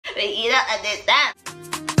You don't understand.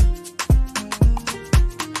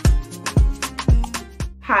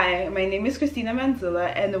 Hi, my name is Christina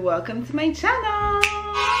Manzila and welcome to my channel.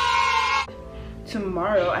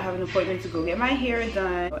 Tomorrow I have an appointment to go get my hair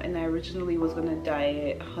done, and I originally was gonna dye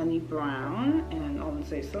it honey brown, and I'll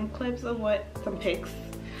insert some clips of some pics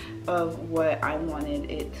of what I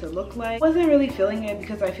wanted it to look like. Wasn't really feeling it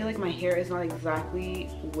because I feel like my hair is not exactly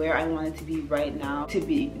where I want it to be right now to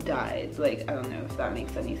be dyed. Like, I don't know if that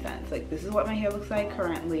makes any sense. Like, this is what my hair looks like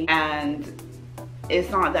currently, and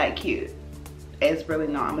it's not that cute. It's really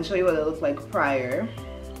not. I'm gonna show you what it looked like prior.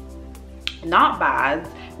 Not bad,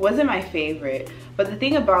 wasn't my favorite, but the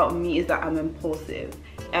thing about me is that I'm impulsive,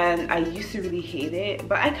 and I used to really hate it,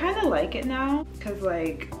 but I kind of like it now because,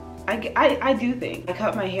 like, I do think I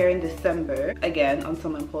cut my hair in December again on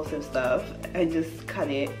some impulsive stuff. I just cut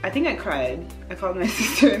it. I think I cried. I called my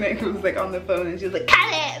sister and I was like on the phone and she was like,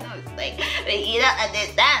 cut it, and I was like, you don't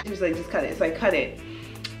understand. She was like, just cut it. So I cut it.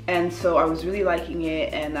 And so I was really liking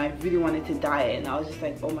it, and I really wanted to dye it, and I was just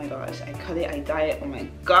like, oh my gosh, I cut it, I dye it, oh my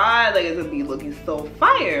god, like, it's gonna be looking so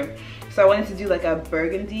fire. So I wanted to do like a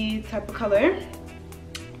burgundy type of color,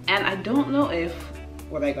 and I don't know if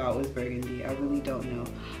what I got was burgundy. I really don't know,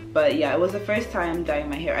 but yeah, it was the first time dyeing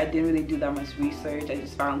my hair. I didn't really do that much research. I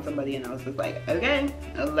just found somebody and I was just like, okay,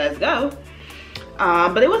 let's go.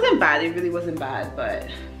 But it wasn't bad. It really wasn't bad, but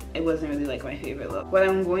it wasn't really like my favorite look. What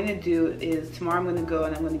I'm going to do is tomorrow I'm going to go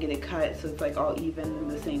and I'm going to get it cut so it's like all even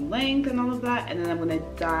and the same length and all of that, and then I'm going to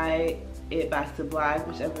dye it back to black,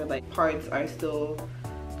 whichever like parts are still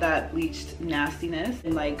that bleached nastiness,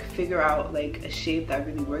 and like figure out like a shape that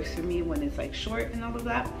really works for me when it's like short and all of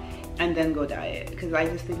that, and then go dye it. Because I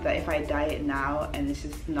just think that if I dye it now and it's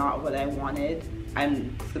just not what I wanted,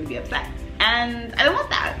 I'm just gonna be upset, and I don't want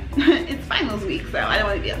that. It's finals week, so I don't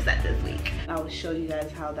want to be upset this week. I'll show you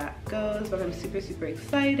guys how that goes, but I'm super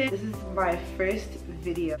excited. This is my first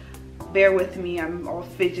video. Bear with me, I'm all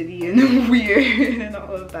fidgety and weird and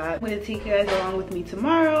all of that. I'm gonna take you guys along with me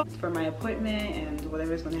tomorrow for my appointment and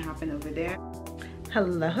whatever's gonna happen over there.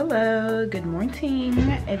 Hello, good morning.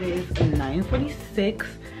 It is 9:46.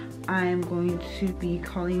 I'm going to be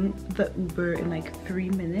calling the Uber in like 3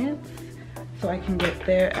 minutes so I can get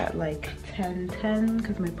there at like 10:10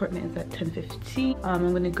 because my appointment is at 10:15.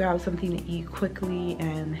 I'm gonna grab something to eat quickly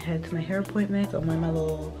and head to my hair appointment. So I'm wearing my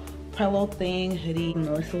little pillow thing, hoodie,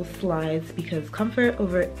 nice little slides because comfort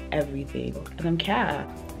over everything. And I'm cat.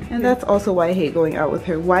 And that's also why I hate going out with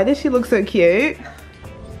her. Why does she look so cute?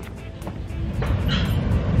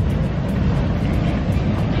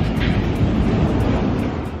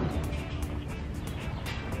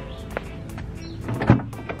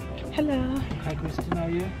 Hello. Hi Christina, how are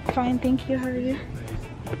you? Fine, thank you. How are you?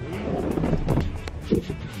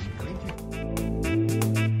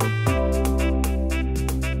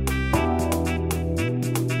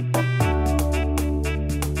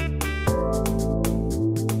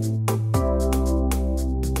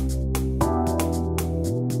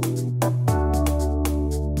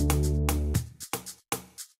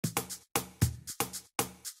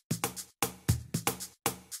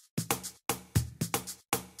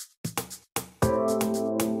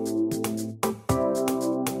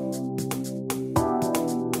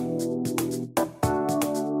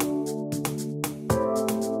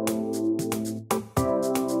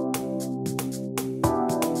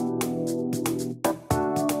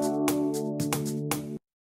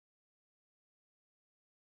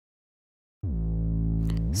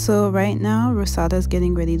 So right now Rosada's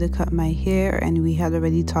getting ready to cut my hair, and we had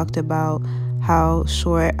already talked about how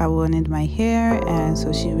short I wanted my hair, and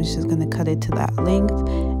so she was just gonna cut it to that length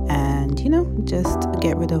and, you know, just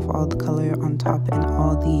get rid of all the color on top and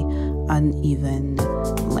all the uneven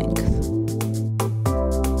length.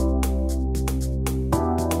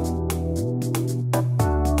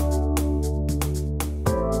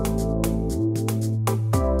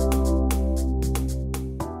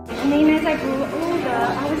 And then as I grew older,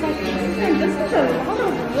 I was like, man, this is a lot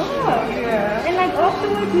of work. Yeah. And like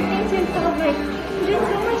afterwards, you think to yourself, like, you did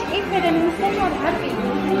so much effort and I'm still not happy.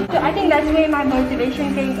 So I think that's where my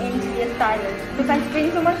motivation came in to be a stylist, because I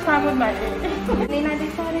spend so much time with my hair. And then I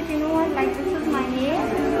decided, you know what, like, this is my hair,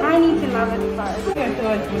 I need to love it first. I feel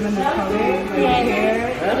like even the color, the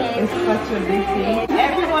hair is such a big thing.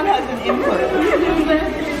 Everyone has an input.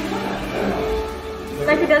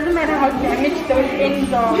 Like, it doesn't matter how damaged those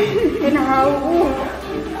ends are and how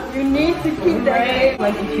you need to keep that.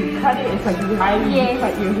 Like, if you cut it, it's like, why would you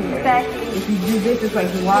cut your hair? Exactly. If you do this, it's like,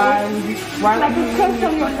 why like a curse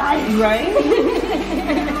of your life. Right?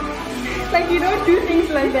 Like, you don't do things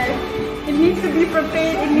like that. It needs to be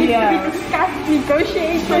prepared, it needs to be discussed,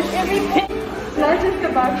 negotiated, everything. not just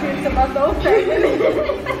about you, it's about the whole family.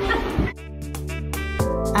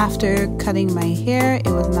 After cutting my hair, it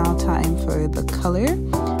was now time for the color.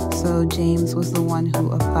 So James was the one who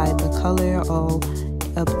applied the color all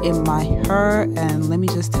up in my hair, and let me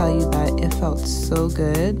just tell you that it felt so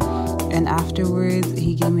good. And afterwards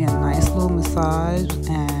he gave me a nice little massage,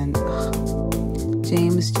 and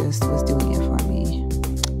James just was doing it for me.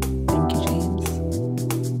 Thank you, James.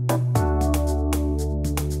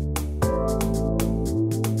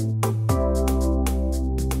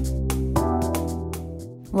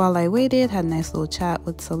 While I waited, had a nice little chat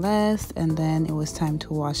with Celeste, and then it was time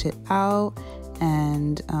to wash it out.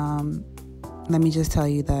 And let me just tell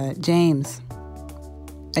you that James,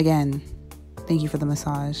 again, thank you for the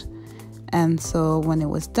massage. And so when it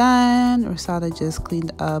was done, Rosada just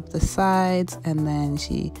cleaned up the sides, and then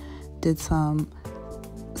she did some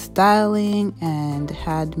styling and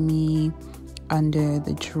had me under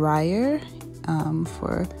the dryer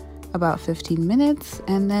for about 15 minutes,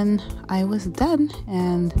 and then I was done,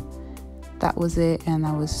 and that was it. And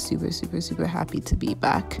I was super, super, super happy to be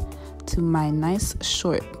back to my nice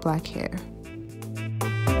short black hair.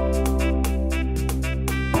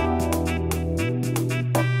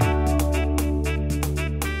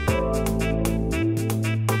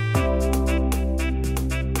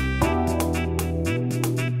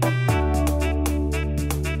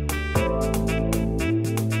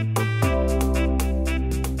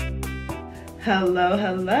 Hello,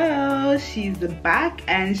 hello, she's back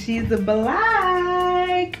and she's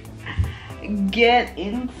black. Get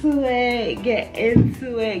into it, get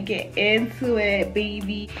into it, get into it,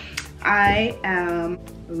 baby. I am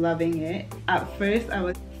loving it. At first I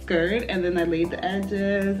was scared, and then I laid the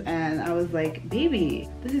edges and I was like, baby,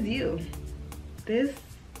 this is you. This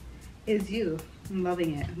is you. I'm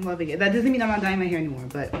loving it, I'm loving it. That doesn't mean I'm not dyeing my hair anymore,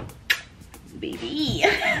 but baby.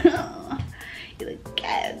 You look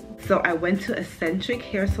good. So I went to Excentric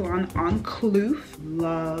hair salon on Kloof.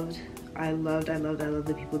 I loved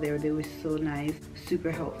the people there. They were so nice, super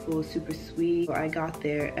helpful, super sweet. So I got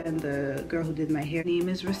there, and the girl who did my hair, her name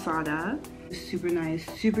is Rosada. Super nice,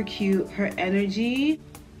 super cute. Her energy,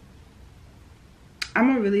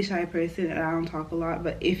 I'm a really shy person and I don't talk a lot,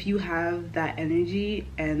 but if you have that energy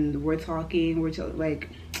and we're talking, like,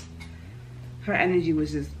 her energy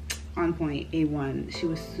was just on point, A1. She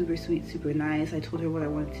was super sweet, super nice. I told her what I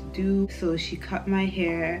wanted to do, so she cut my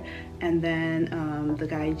hair, and then the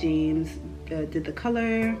guy James did the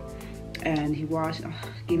color, and he washed,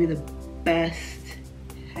 gave me the best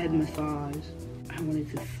head massage.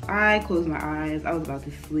 I closed my eyes, I was about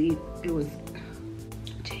to sleep. It was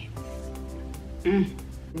James.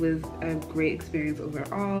 It was a great experience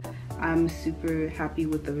overall. I'm super happy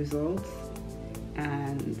with the results.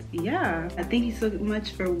 And yeah, thank you so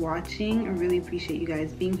much for watching. I really appreciate you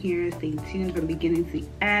guys being here, staying tuned from beginning to the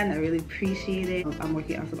end. I really appreciate it. I'm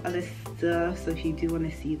working on some other stuff, so if you do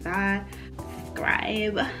want to see that,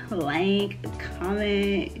 subscribe, like,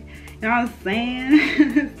 comment, you know what I'm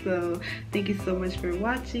saying? So thank you so much for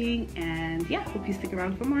watching, and yeah, hope you stick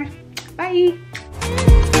around for more. Bye.